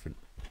slightly different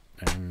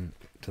to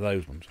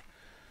those ones.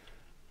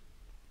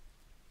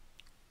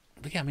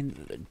 But yeah, I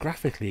mean,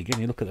 graphically,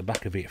 again, you look at the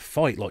back of it,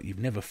 fight like you've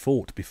never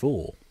fought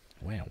before.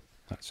 Wow,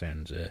 that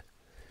sounds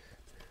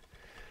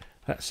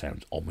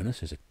ominous.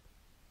 There's a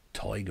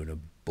tiger and a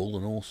bull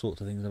and all sorts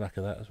of things in the back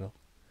of that as well.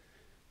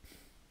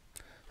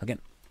 Again,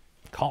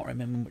 can't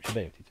remember much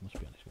about it, I must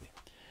be honest with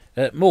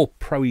you. More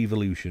Pro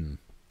Evolution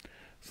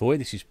for you.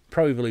 This is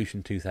Pro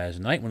Evolution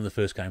 2008, one of the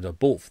first games I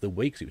bought for the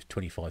week, because it was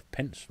 25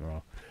 pence from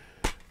our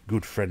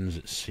good friends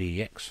at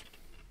CX.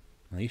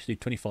 And they used to do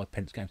 25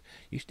 pence games.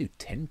 They used to do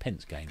 10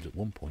 pence games at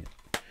one point.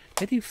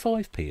 They do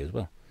 5p as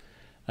well.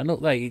 And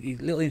look,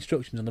 little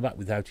instructions on the back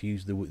with how to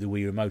use the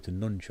Wii Remote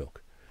and Nunchuck.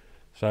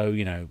 So,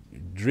 you know,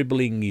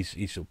 dribbling is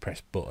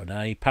press button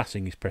A,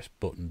 passing is press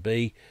button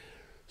B,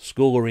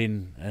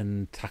 scoring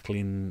and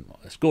tackling,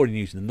 scoring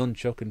using the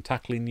nunchuck and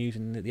tackling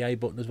using the A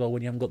button as well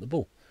when you haven't got the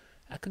ball.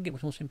 I couldn't get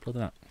much more simpler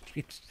than that.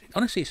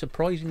 Honestly, it's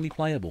surprisingly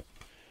playable.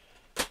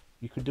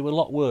 You could do a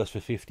lot worse for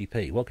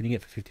 50p. What can you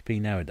get for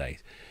 50p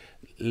nowadays?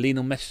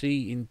 Lionel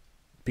Messi in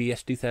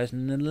PS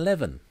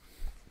 2011.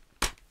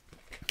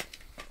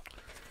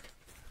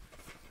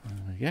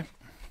 Yeah.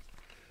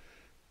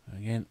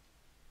 Again,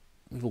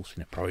 we've all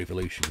seen a Pro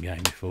Evolution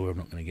game before. I'm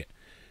not going to get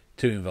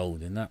too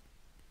involved in that.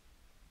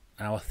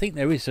 Now, I think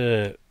there is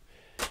a...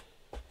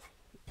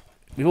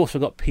 We've also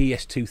got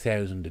PS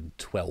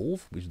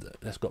 2012,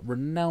 that's got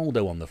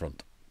Ronaldo on the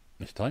front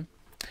this time.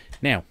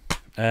 Now,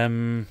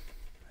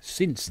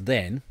 since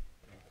then,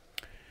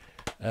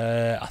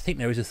 I think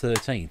there is a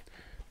 13.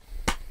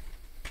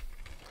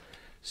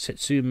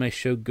 Setsume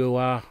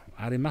Shogoa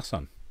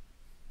Arimasan.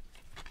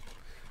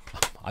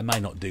 I may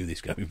not do this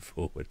going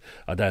forward.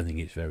 I don't think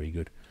it's very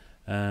good.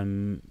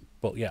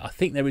 But yeah, I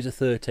think there is a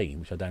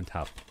 13, which I don't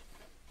have.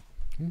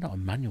 Not a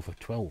manual for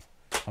 12.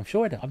 I'm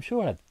sure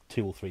I had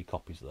 2 or 3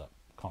 copies of that.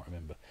 Can't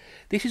remember.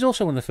 This is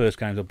also one of the first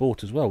games I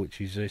bought as well,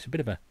 which is it's a bit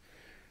of a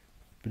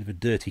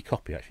dirty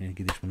copy actually. I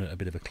give this one a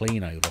bit of a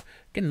clean over.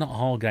 Again, not a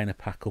hard game to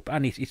pack up,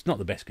 and it's not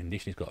the best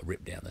condition. It's got a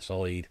rip down the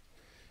side.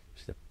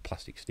 Just the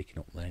plastic sticking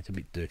up there. It's a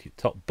bit dirty at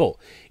the top, but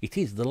it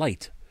is the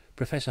late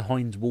Professor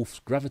Heinz Wolf's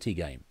Gravity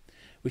game,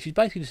 which is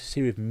basically just a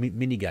series of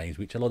mini games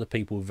which a lot of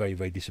people were very,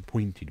 very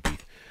disappointed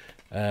with.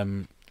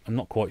 I'm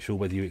not quite sure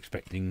whether you're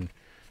expecting,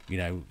 you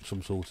know,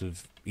 some sort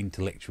of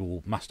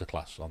intellectual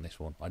masterclass on this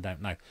one. I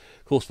don't know.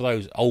 Of course, for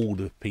those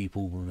older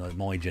people,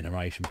 my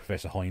generation,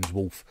 Professor Heinz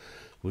Wolf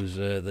was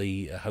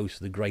the host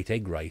of the Great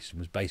Egg Race and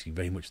was basically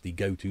very much the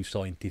go-to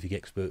scientific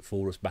expert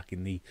for us back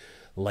in the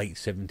late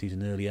 70s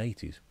and early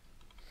 80s.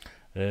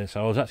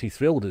 So I was actually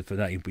thrilled for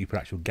that he put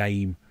actual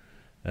game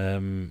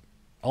on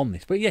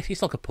this. But yes,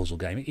 it's like a puzzle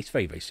game. It's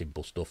very, very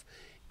simple stuff.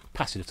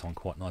 Passes the time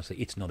quite nicely.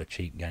 It's not a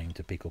cheap game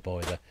to pick up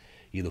either.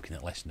 You're looking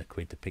at less than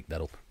 £1 to pick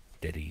that up.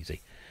 Dead easy.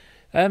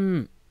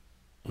 Oh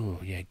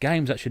yeah,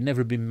 games that should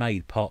never have been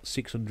made. Part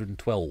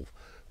 612,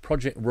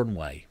 Project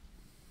Runway.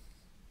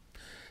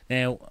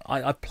 Now,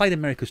 I played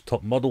America's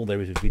Top Model. There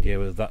is a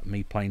video of that,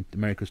 me playing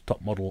America's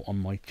Top Model on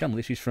my channel.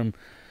 This is from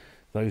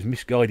those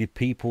misguided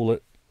people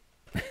at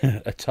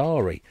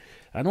Atari.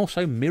 And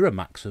also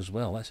Miramax as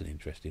well. That's an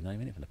interesting name,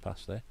 isn't it, from the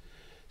past there.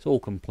 It's all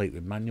complete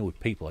with manual, with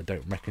people I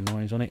don't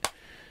recognise on it.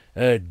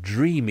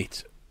 Dream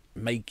it,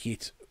 make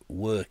it,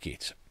 work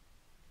it.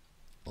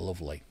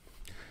 Lovely.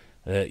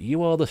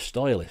 You are the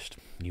stylist.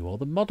 You are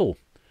the model.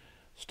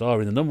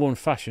 Starring the #1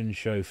 fashion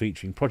show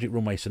featuring Project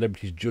Runway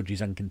celebrities, judges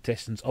and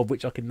contestants, of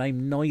which I can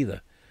name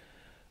neither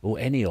or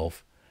any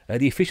of.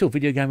 The official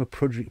video game of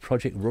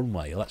Project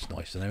Runway. Oh, that's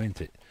nice to know,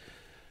 isn't it?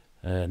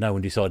 No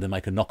one decided to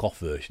make a knockoff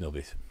version of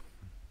it.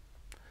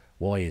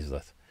 Why is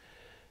that?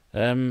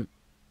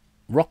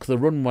 Rock the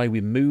runway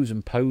with moves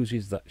and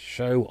poses that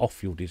show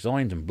off your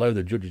designs and blow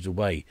the judges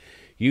away.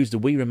 Use the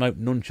Wii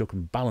Remote nunchuck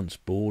and balance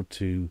board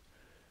to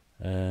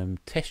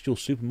test your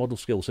supermodel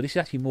skills. So this is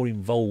actually more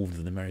involved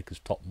than America's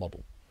Top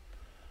Model.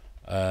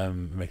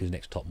 America's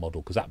Next Top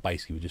Model, because that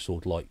basically was just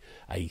sort of like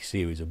a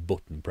series of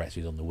button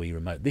presses on the Wii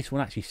Remote. This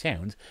one actually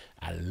sounds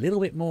a little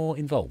bit more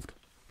involved.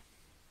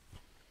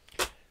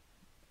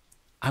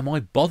 Am I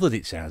bothered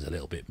it sounds a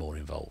little bit more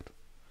involved?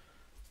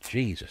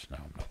 Jesus, no,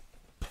 I'm not.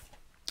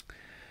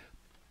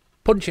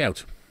 Punch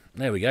Out.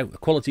 There we go. A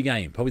quality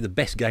game. Probably the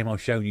best game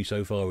I've shown you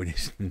so far in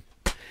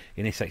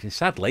this section.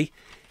 Sadly,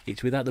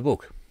 it's without the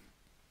book.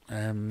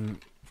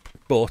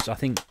 But I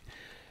think,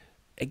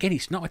 again,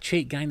 it's not a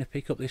cheap game to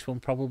pick up. This one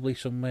probably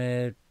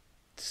somewhere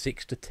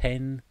 6 to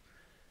 10.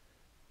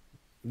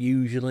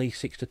 Usually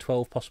 6 to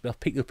 12 possibly. I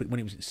picked it up when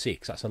it was at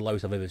 6. That's the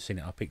lowest I've ever seen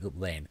it. I picked it up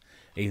then,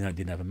 even though it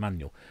didn't have a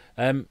manual.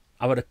 I've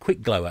had a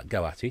quick go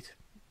at it.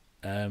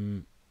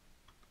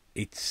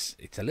 It's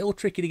a little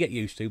tricky to get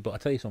used to, but I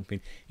tell you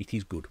something, it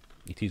is good.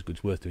 It is good.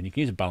 It's worth doing. You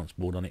can use a balance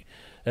board on it.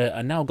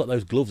 And now I've got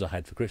those gloves I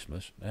had for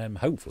Christmas.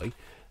 Hopefully,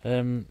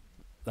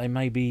 they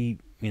may be,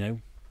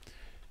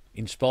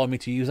 inspire me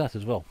to use that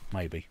as well.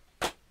 Maybe.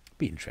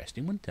 Be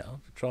interesting, wouldn't it?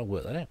 I'll try and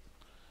work that out.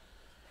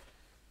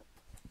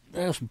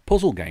 There are some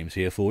puzzle games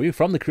here for you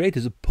from the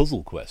creators of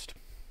Puzzle Quest.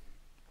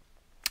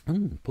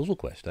 Puzzle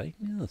Quest, eh?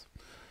 Yes.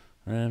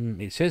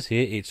 It says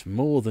here it's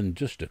more than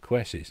just a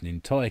quest. It's an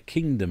entire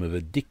kingdom of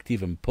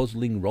addictive and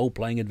puzzling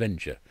role-playing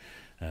adventure.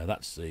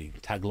 That's the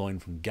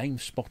tagline from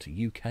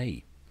GameSpot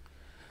UK.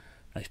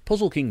 It's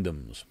Puzzle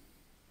Kingdoms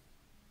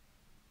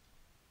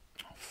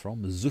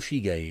from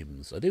Zushi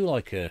Games. I do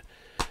like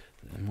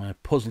my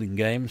puzzling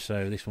games,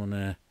 so this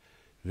one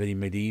very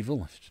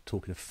medieval. It's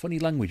talking a funny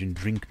language and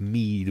drink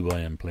mead while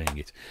I'm playing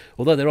it.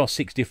 Although there are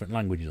 6 different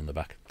languages on the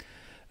back.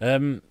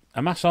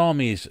 Amass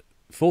armies,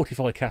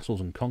 fortify castles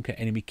and conquer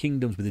enemy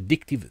kingdoms with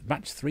addictive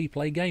match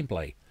 3-play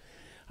gameplay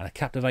and a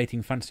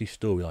captivating fantasy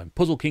storyline.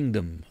 Puzzle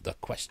Kingdom, the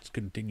quest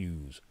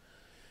continues.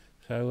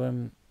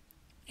 So,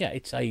 yeah,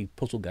 it's a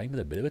puzzle game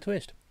with a bit of a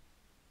twist.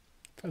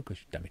 Focus,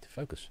 damn it,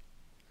 focus.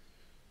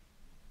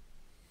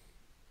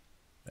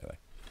 Anyway,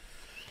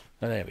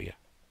 so there we go.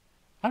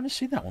 I haven't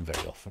seen that one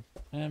very often.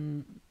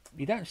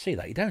 You don't see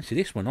that. You don't see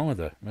this one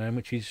either,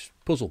 which is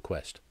Puzzle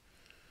Quest.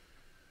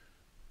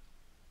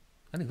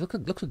 And it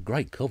looks a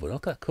great cover.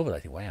 Look at that cover.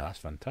 I think, wow, that's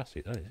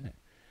fantastic, that, isn't it?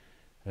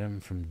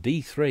 From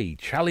D3,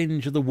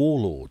 Challenge of the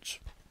Warlords.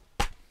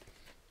 It's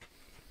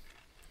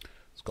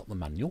got the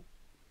manual.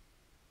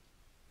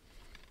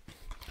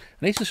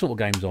 And these are the sort of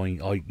games I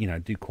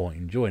do quite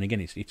enjoy. And again,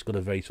 it's got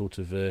a very sort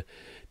of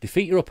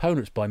defeat your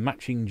opponents by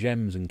matching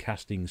gems and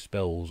casting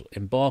spells.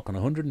 Embark on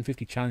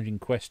 150 challenging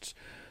quests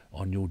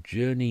on your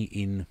journey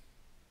in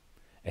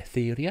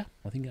Etheria,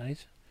 I think it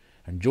is,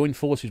 and join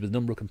forces with a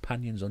number of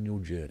companions on your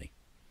journey.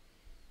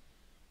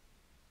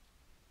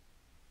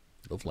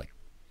 Lovely.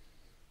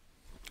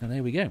 And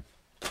there we go.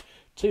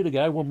 2 to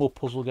go. One more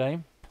puzzle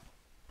game.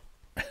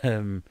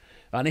 And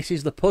this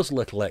is the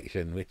Puzzler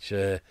Collection, which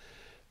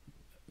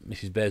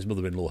Mrs. Bear's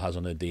mother-in-law has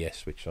on her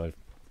DS, which I've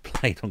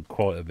played on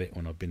quite a bit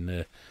when I've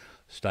been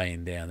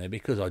staying down there,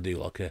 because I do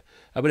like a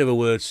bit of a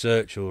word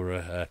search or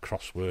a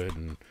crossword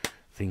and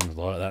things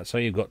like that. So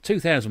you've got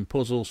 2,000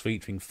 puzzles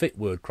featuring fit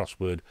word,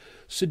 crossword,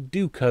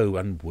 Sudoku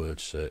and word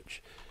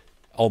search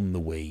on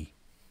the Wii.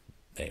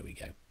 There we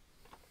go.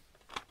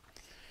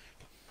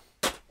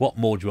 What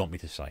more do you want me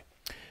to say?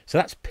 So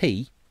that's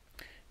P.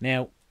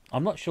 Now,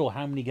 I'm not sure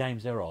how many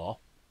games there are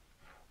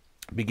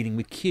beginning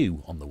with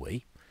Q on the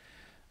Wii.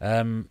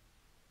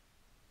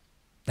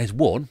 There's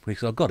one,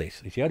 because I've got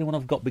it. It's the only one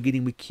I've got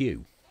beginning with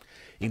Q.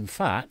 In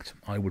fact,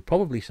 I would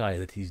probably say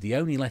that it's the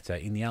only letter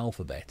in the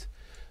alphabet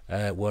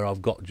where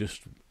I've got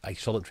just a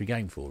solitary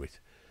game for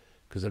it.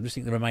 Because I just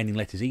think the remaining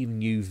letters,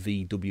 even U,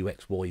 V, W,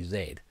 X, Y,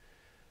 Z,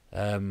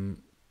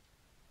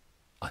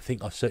 I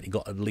think I've certainly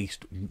got at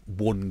least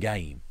one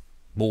game.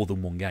 More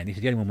than one game. This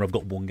is the only one where I've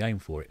got one game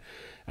for it.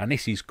 And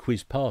this is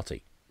Quiz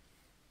Party,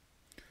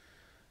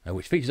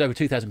 which features over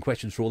 2,000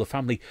 questions for all the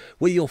family,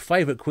 with your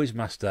favourite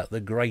quizmaster, the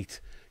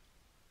great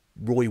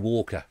Roy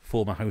Walker,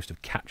 former host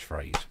of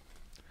Catchphrase.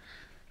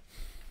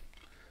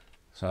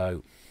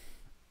 So,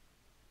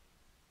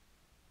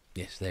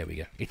 Yes, there we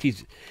go.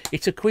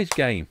 It's a quiz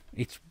game.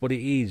 It's what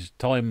it is.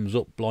 Time's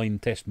up,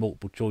 blind test,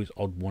 multiple choice,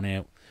 odd one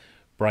out,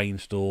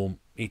 brainstorm.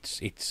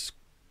 It's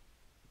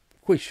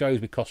quiz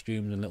shows with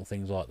costumes and little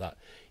things like that.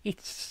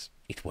 It's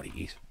what it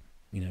is.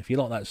 You know, if you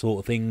like that sort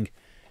of thing,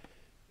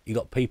 you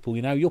got people,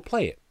 you know, you'll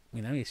play it.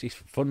 You know, it's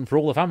fun for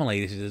all the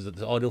family. This is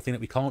the ideal thing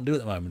that we can't do at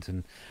the moment,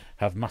 and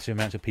have massive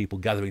amounts of people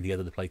gathering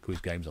together to play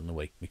quiz games on the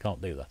Wii. We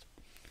can't do that.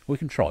 We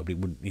can try, but it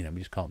wouldn't, you know, we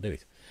just can't do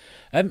it.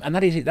 And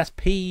that is it. That's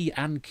P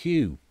and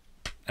Q.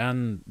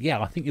 And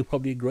yeah, I think you'll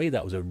probably agree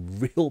that was a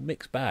real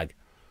mixed bag.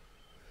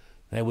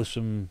 There was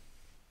some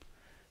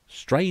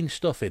strange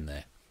stuff in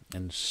there,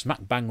 and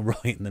smack bang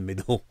right in the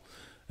middle.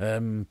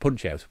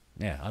 Punch Out.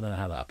 Yeah, I don't know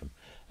how that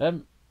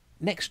happened.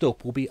 Next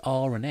up will be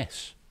R and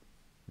S.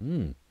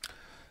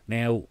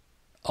 Now,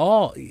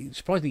 R,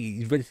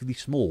 surprisingly, is relatively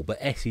small, but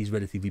S is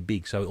relatively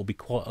big, so it'll be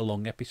quite a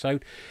long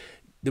episode.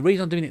 The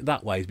reason I'm doing it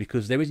that way is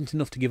because there isn't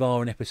enough to give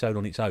R an episode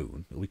on its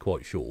own. It'll be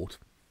quite short.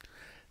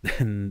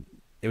 Then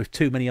there was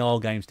too many R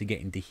games to get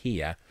into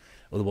here,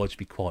 otherwise it'd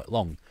be quite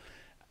long.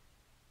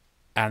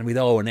 And with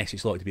R and S,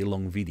 it's likely to be a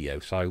long video,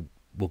 so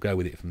we'll go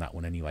with it from that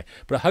one anyway.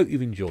 But I hope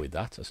you've enjoyed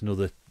that. That's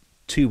another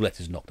 2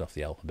 letters knocked off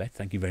the alphabet.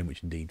 Thank you very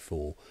much indeed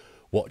for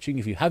watching.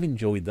 If you have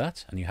enjoyed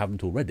that, and you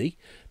haven't already,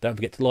 don't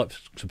forget to like,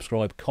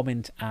 subscribe,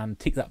 comment, and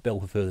tick that bell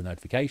for further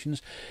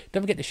notifications.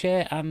 Don't forget to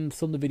share and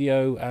thumb the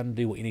video and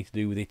do what you need to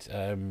do with it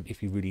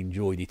if you really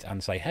enjoyed it,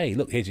 and say, hey,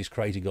 look, here's this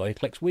crazy guy who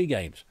collects Wii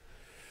games.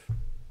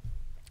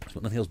 He's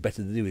got nothing else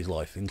better to do with his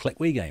life than collect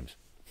Wii games.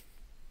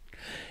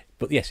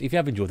 But yes, if you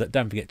have enjoyed that,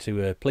 don't forget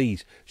to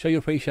please show your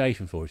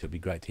appreciation for it. It'd be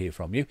great to hear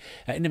from you.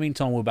 In the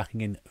meantime, we're back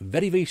again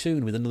very, very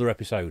soon with another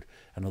episode,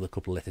 another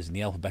couple of letters in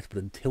the alphabet. But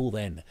until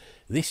then,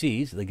 this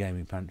is the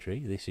Gaming Pantry,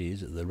 this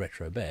is the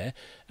Retro Bear,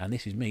 and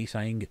this is me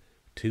saying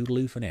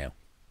toodaloo for now.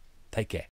 Take care.